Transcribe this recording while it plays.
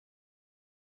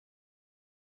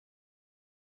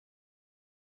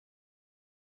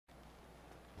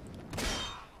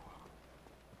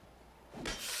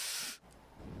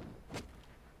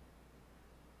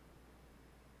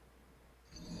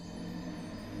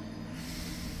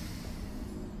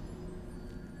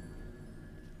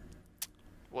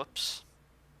Whoops.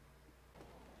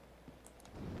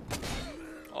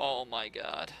 Oh my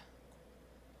god.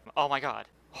 Oh my god.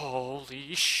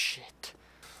 Holy shit.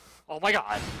 Oh my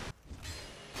god.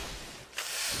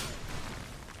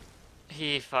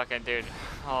 He fucking dude.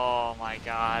 Oh my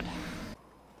god.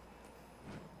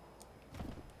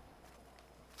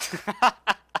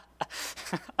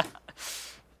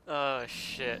 Oh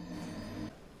shit.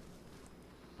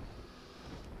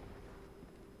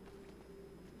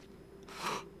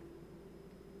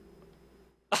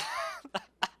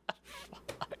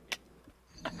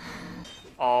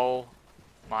 Oh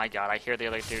my god, I hear the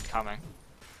other dude coming.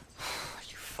 Are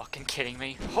you fucking kidding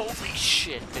me? Holy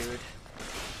shit, dude.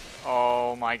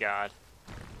 Oh my god.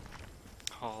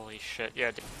 Holy shit, yeah,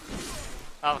 dude.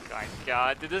 Oh my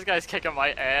god, dude, this guy's kicking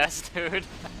my ass, dude.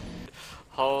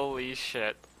 Holy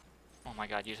shit. Oh my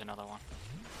god, use another one.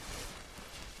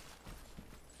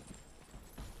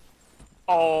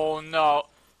 Oh no.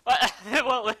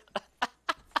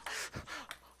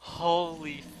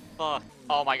 Holy fuck.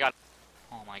 Oh my god.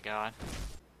 Oh my god.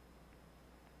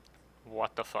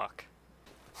 What the fuck?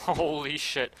 Holy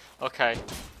shit. Okay.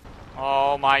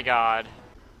 Oh my god.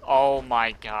 Oh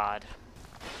my god.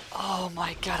 Oh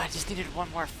my god, I just needed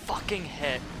one more fucking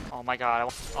hit. Oh my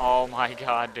god. Oh my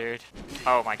god, dude.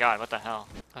 Oh my god, what the hell?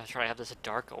 That's right, I have this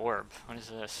dark orb. What is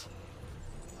this?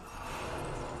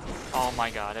 Oh my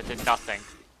god, it did nothing.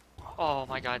 Oh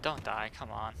my god, don't die,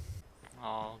 come on.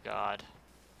 Oh god.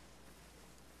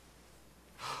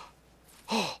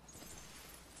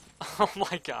 Oh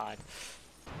my god.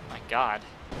 My god.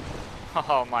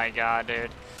 Oh my god, dude.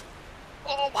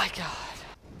 Oh my god.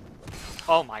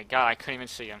 Oh my god, I couldn't even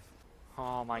see him.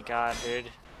 Oh my god,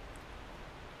 dude.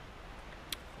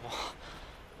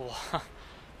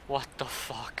 What the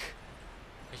fuck?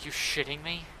 Are you shitting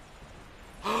me?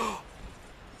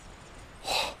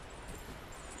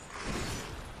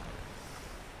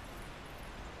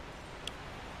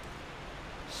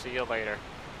 See you later.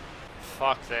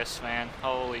 Fuck this, man.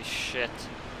 Holy shit.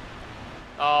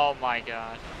 Oh my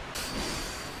god.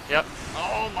 Yep.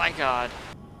 Oh my god.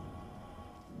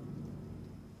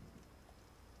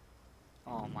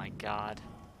 Oh my god.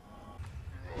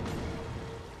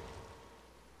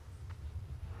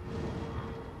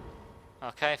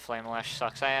 Okay, Flame Lash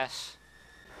sucks ass.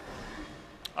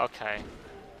 Okay.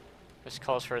 This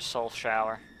calls for a soul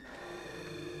shower.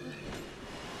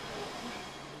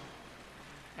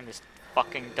 And this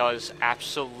fucking does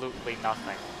absolutely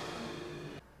nothing.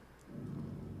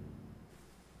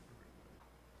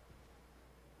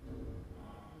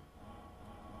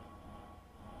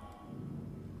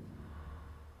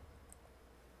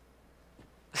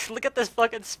 Look at this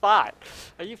fucking spot.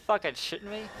 Are you fucking shitting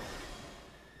me?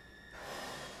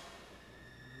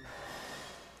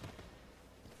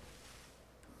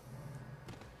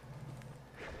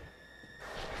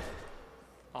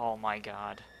 Oh my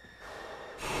god.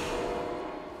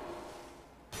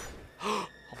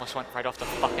 Almost went right off the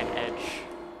fucking edge.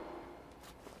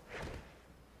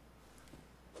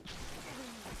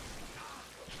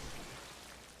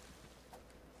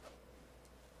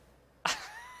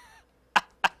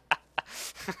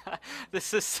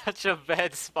 This is such a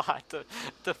bad spot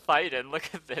to fight in. Look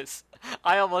at this.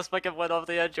 I almost fucking went off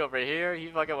the edge over here. He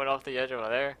fucking went off the edge over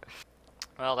there.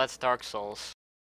 Well, that's Dark Souls.